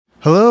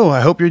Hello, I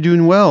hope you're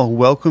doing well.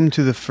 Welcome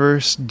to the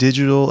first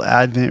digital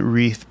Advent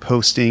Wreath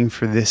posting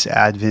for this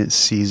Advent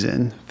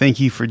season. Thank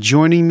you for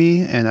joining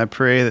me, and I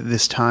pray that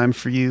this time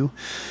for you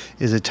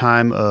is a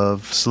time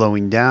of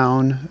slowing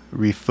down,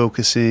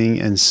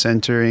 refocusing, and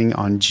centering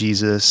on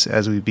Jesus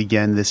as we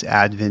begin this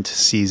Advent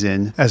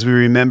season, as we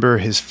remember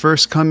his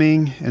first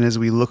coming and as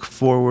we look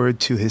forward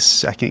to his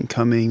second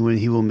coming when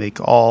he will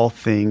make all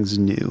things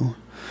new.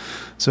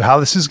 So how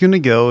this is going to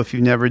go, if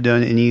you've never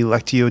done any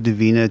Lectio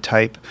Divina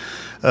type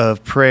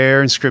of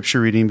prayer and scripture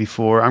reading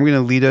before, I'm going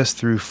to lead us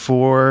through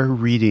 4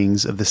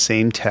 readings of the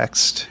same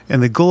text.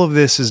 And the goal of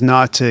this is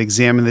not to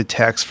examine the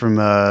text from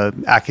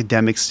an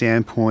academic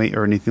standpoint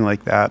or anything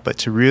like that, but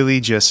to really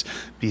just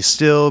be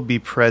still, be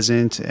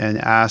present, and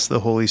ask the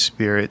Holy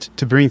Spirit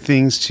to bring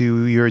things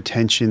to your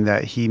attention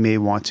that he may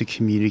want to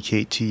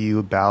communicate to you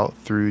about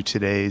through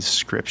today's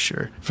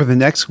scripture. For the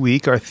next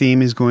week, our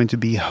theme is going to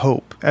be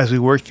hope. As we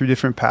work through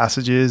different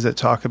passages that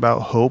talk about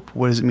hope,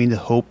 what does it mean to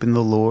hope in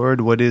the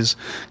Lord? What is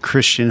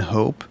Christian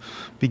hope?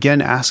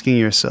 Begin asking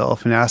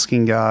yourself and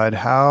asking God,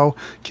 how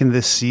can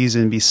this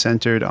season be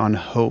centered on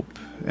hope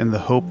and the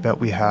hope that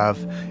we have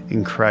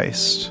in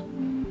Christ?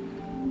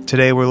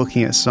 Today we're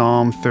looking at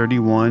Psalm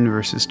 31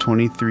 verses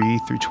 23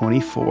 through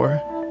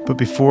 24. But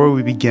before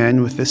we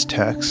begin with this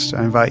text,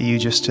 I invite you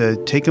just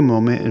to take a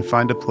moment and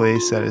find a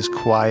place that is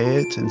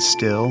quiet and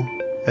still,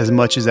 as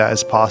much as that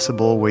is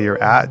possible, where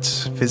you're at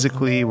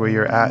physically, where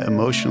you're at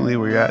emotionally,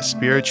 where you're at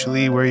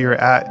spiritually, where you're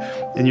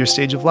at in your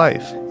stage of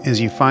life.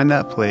 As you find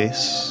that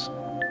place,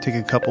 take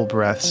a couple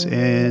breaths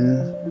in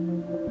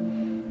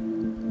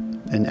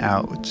and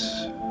out.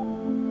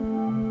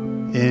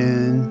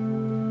 In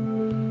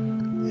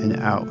and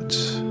out.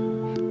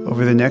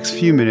 Over the next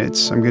few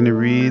minutes, I'm going to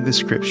read the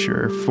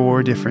scripture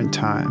 4 different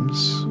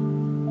times.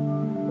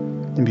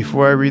 And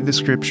before I read the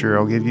scripture,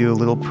 I'll give you a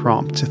little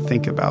prompt to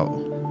think about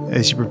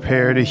as you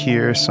prepare to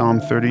hear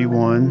Psalm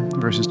 31,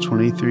 verses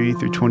 23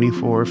 through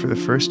 24 for the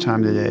first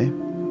time today.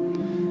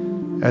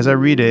 As I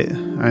read it,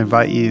 I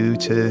invite you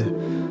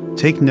to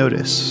take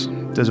notice.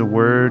 Does a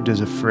word,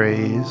 does a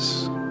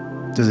phrase,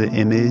 does an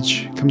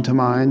image come to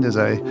mind as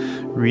I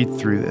read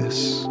through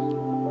this?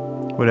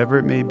 Whatever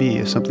it may be,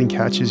 if something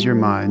catches your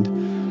mind,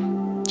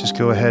 just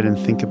go ahead and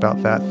think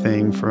about that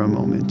thing for a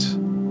moment.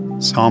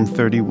 Psalm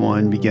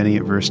 31, beginning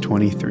at verse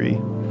 23.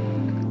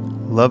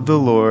 Love the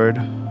Lord,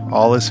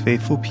 all his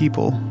faithful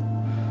people.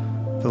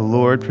 The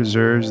Lord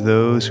preserves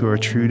those who are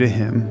true to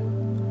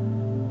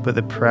him, but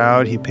the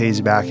proud he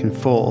pays back in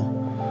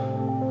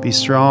full. Be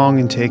strong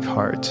and take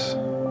heart,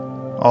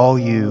 all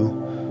you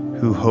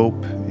who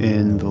hope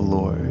in the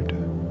Lord.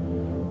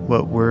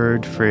 What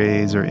word,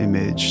 phrase, or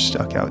image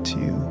stuck out to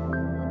you?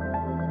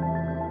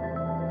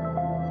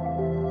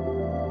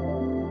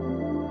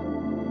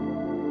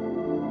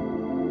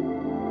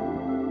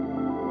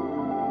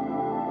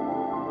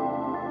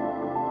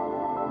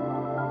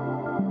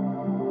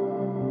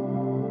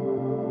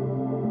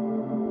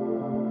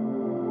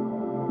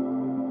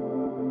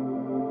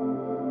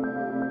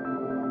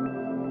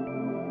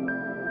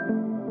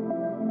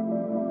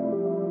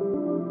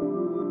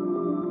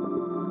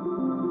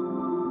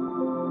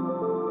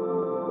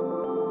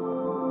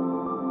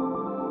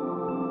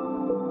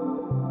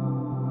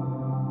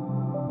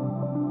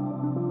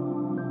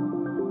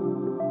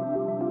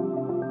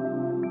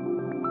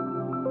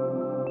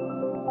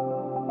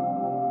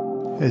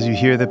 As you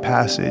hear the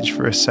passage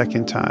for a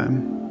second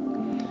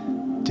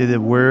time, did a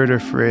word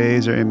or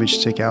phrase or image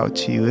stick out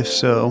to you? If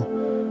so,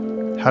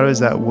 how does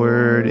that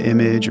word,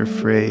 image, or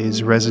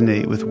phrase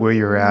resonate with where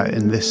you're at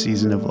in this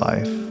season of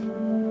life,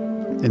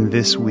 in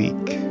this week,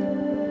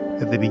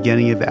 at the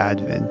beginning of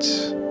Advent,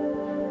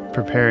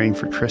 preparing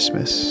for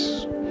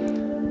Christmas?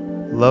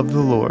 Love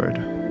the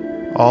Lord,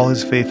 all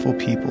his faithful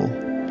people.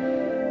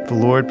 The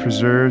Lord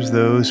preserves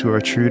those who are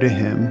true to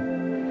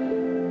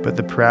him, but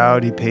the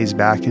proud he pays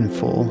back in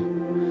full.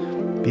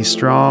 Be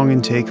strong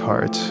and take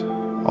heart,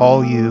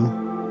 all you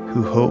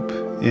who hope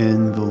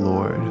in the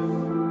Lord.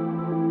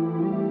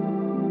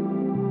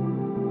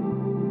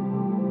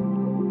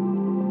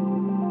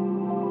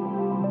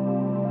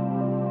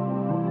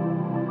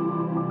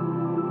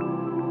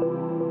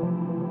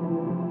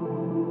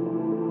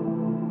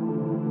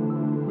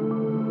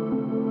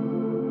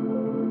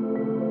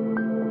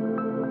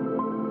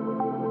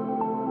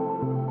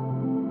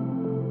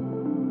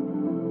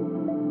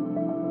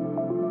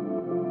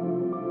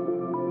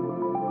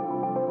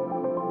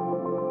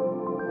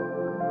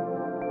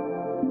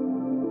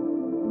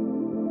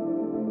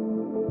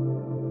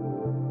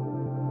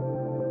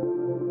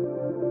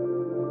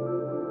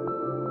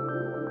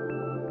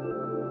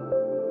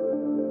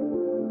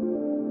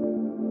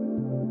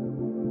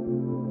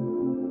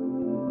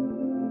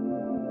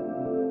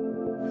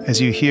 As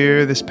you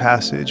hear this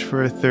passage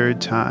for a third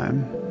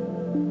time,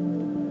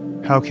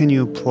 how can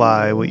you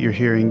apply what you're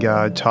hearing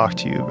God talk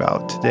to you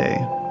about today?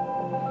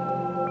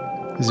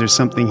 Is there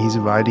something he's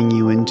inviting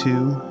you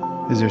into?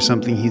 Is there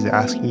something he's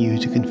asking you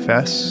to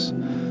confess?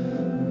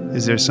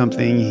 Is there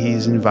something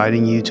he's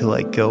inviting you to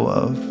let go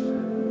of?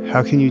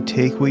 How can you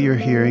take what you're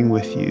hearing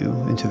with you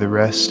into the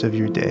rest of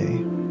your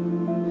day?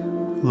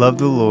 Love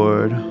the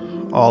Lord,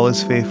 all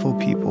his faithful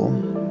people.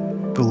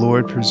 The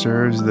Lord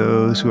preserves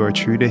those who are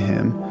true to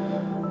him,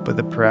 but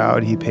the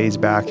proud he pays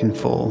back in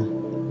full.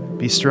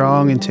 Be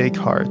strong and take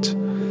heart,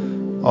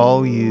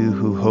 all you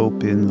who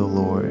hope in the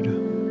Lord.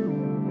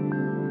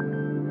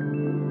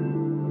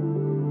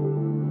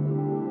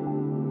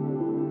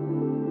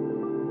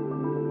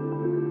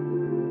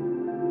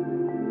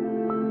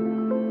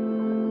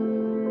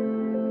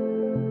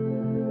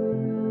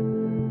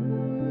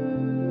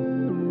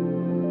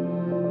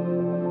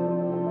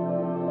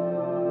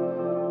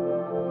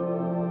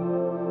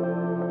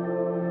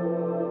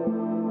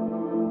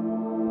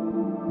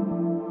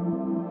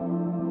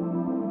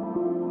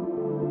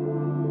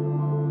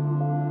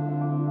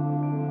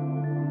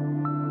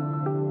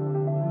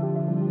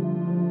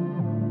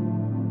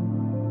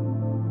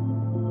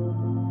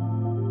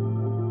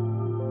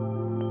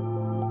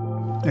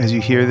 As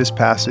you hear this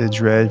passage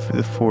read for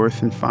the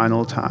fourth and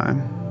final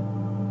time,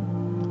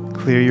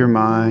 clear your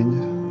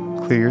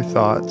mind, clear your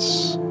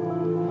thoughts,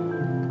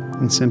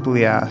 and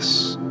simply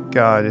ask,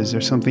 God, is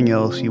there something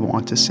else you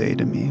want to say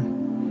to me?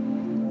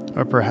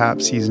 Or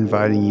perhaps he's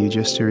inviting you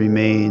just to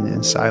remain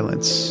in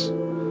silence,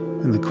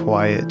 in the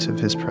quiet of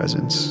his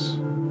presence.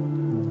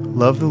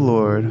 Love the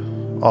Lord,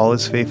 all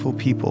his faithful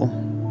people.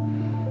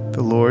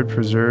 The Lord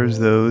preserves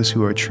those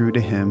who are true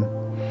to him,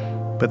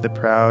 but the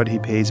proud he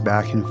pays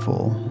back in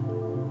full.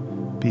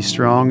 Be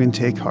strong and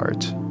take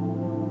heart,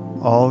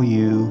 all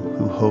you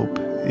who hope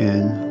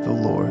in the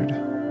Lord.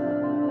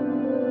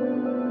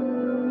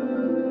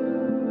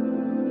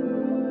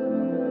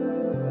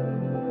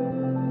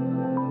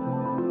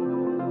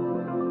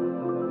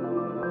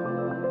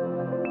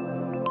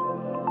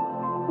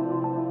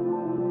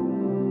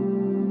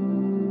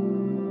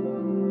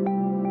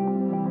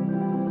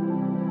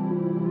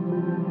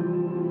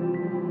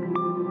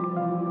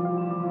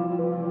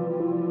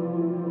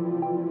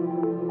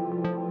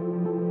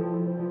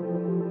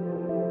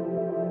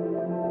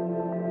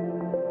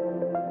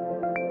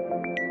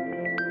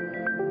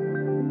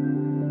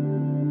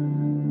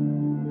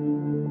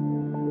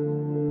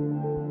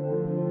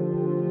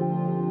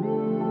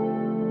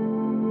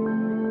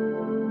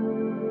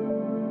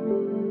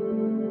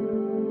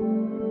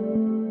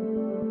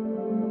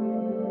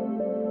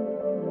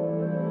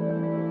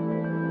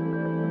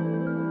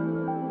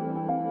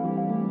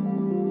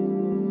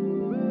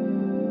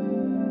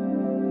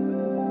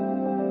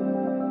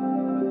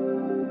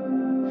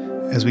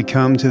 As we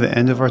come to the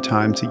end of our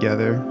time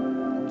together,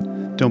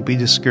 don't be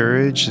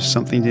discouraged if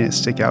something didn't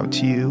stick out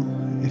to you,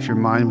 if your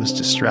mind was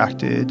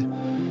distracted,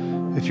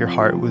 if your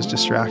heart was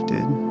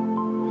distracted.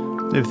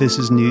 If this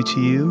is new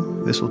to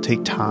you, this will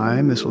take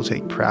time, this will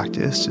take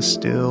practice to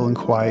still and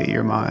quiet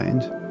your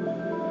mind.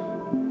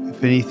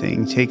 If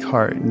anything, take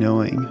heart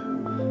knowing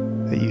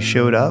that you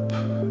showed up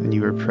and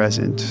you were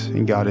present,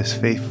 and God is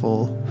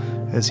faithful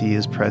as he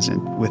is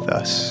present with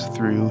us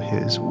through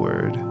his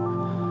word.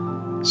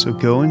 So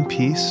go in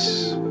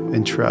peace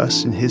and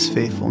trust in his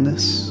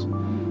faithfulness,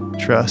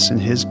 trust in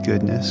his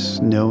goodness,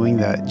 knowing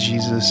that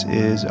Jesus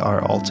is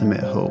our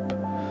ultimate hope,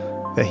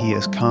 that he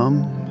has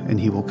come and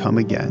he will come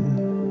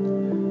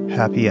again.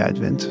 Happy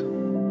Advent.